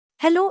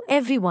Hello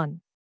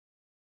everyone.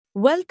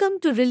 Welcome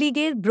to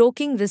Religare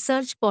Broking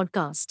Research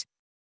Podcast.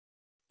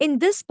 In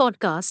this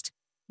podcast,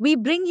 we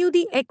bring you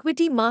the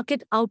equity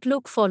market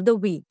outlook for the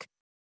week.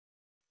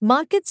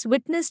 Markets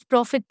witnessed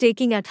profit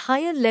taking at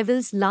higher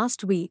levels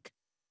last week,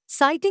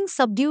 citing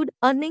subdued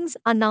earnings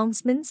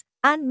announcements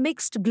and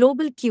mixed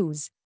global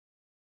cues.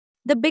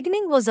 The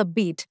beginning was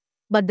upbeat,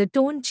 but the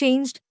tone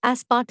changed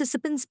as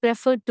participants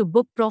preferred to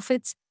book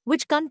profits,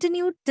 which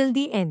continued till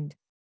the end.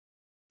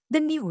 The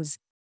news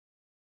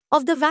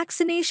of the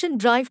vaccination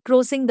drive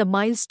crossing the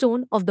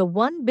milestone of the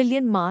 1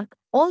 billion mark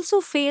also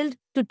failed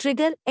to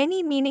trigger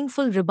any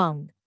meaningful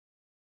rebound.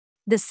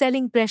 The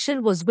selling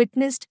pressure was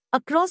witnessed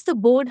across the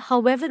board,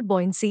 however,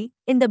 buoyancy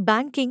in the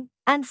banking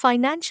and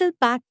financial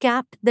pack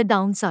capped the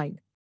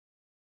downside.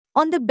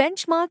 On the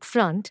benchmark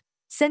front,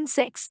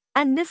 Sensex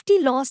and Nifty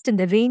lost in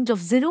the range of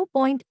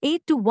 0.8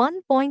 to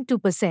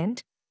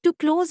 1.2% to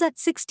close at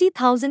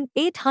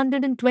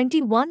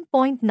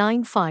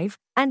 60,821.95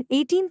 and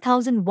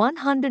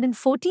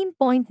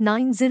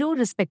 18,114.90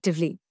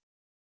 respectively.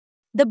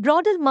 The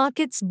broader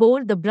markets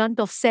bore the brunt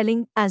of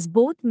selling as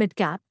both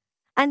mid-cap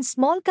and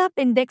small-cap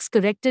index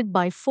corrected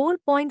by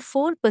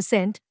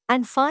 4.4%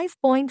 and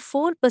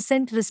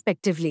 5.4%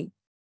 respectively.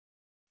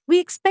 We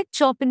expect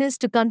choppiness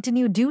to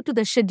continue due to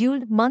the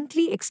scheduled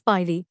monthly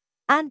expiry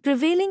and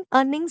prevailing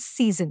earnings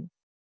season.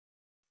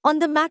 On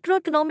the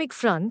macroeconomic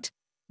front,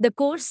 the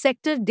core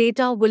sector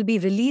data will be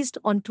released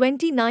on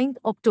 29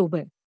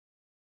 October.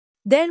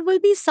 There will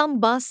be some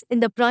buzz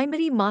in the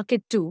primary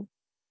market too,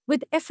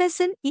 with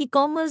FSN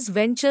E-commerce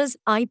Ventures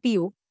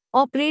IPO,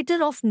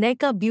 operator of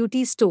NECA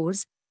Beauty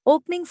Stores,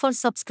 opening for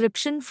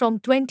subscription from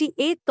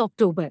 28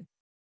 October.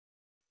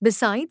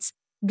 Besides,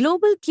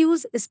 global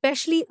cues,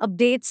 especially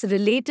updates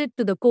related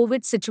to the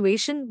COVID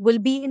situation, will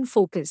be in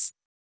focus.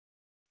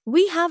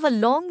 We have a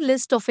long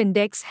list of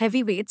index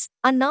heavyweights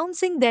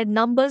announcing their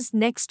numbers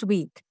next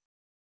week.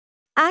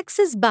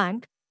 Axis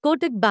Bank,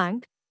 Kotak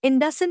Bank,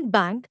 IndusInd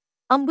Bank,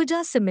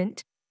 Ambuja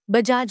Cement,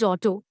 Bajaj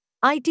Auto,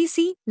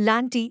 ITC,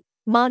 Lanti,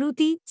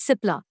 Maruti,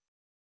 Cipla,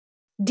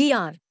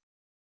 Dr.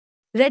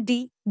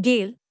 Reddy,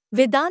 Gale,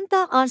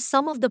 Vedanta are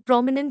some of the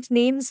prominent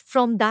names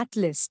from that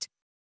list.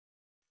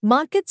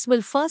 Markets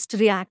will first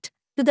react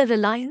to the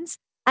Reliance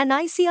and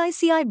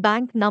ICICI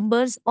Bank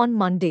numbers on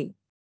Monday.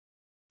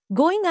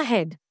 Going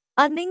ahead,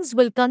 earnings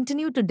will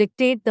continue to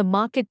dictate the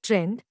market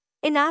trend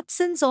in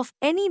absence of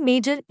any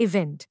major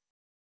event.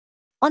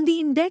 On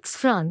the index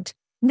front,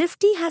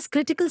 Nifty has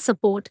critical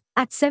support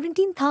at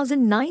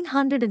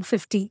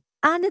 17,950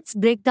 and its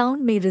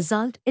breakdown may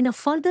result in a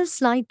further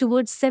slide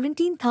towards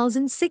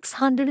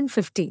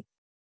 17,650.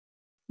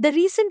 The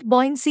recent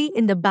buoyancy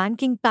in the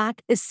banking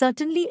pack is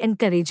certainly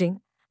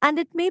encouraging, and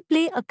it may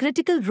play a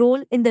critical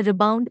role in the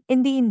rebound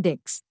in the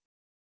index.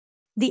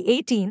 The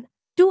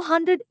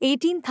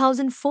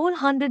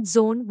 18,400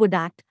 zone would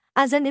act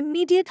as an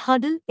immediate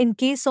hurdle in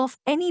case of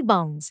any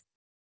bounce.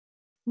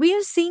 We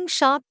are seeing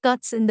sharp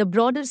cuts in the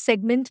broader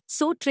segment,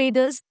 so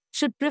traders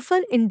should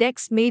prefer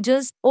index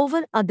majors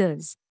over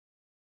others.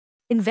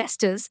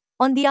 Investors,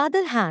 on the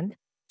other hand,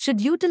 should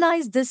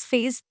utilize this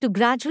phase to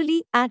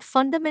gradually add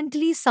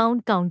fundamentally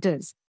sound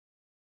counters.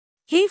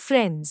 Hey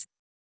friends!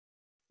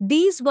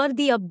 These were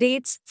the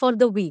updates for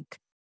the week.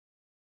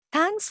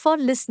 Thanks for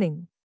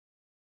listening.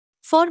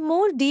 For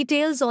more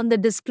details on the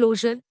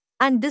disclosure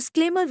and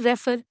disclaimer,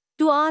 refer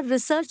to our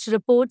research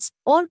reports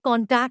or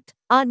contact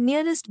our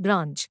nearest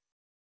branch.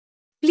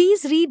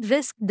 Please read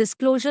risk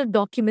disclosure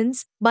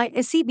documents by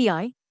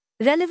SEBI,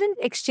 relevant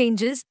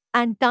exchanges,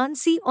 and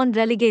TANSI on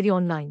Religare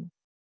Online.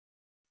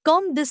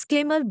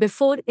 Disclaimer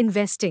before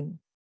investing.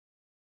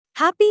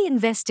 Happy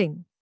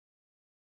investing!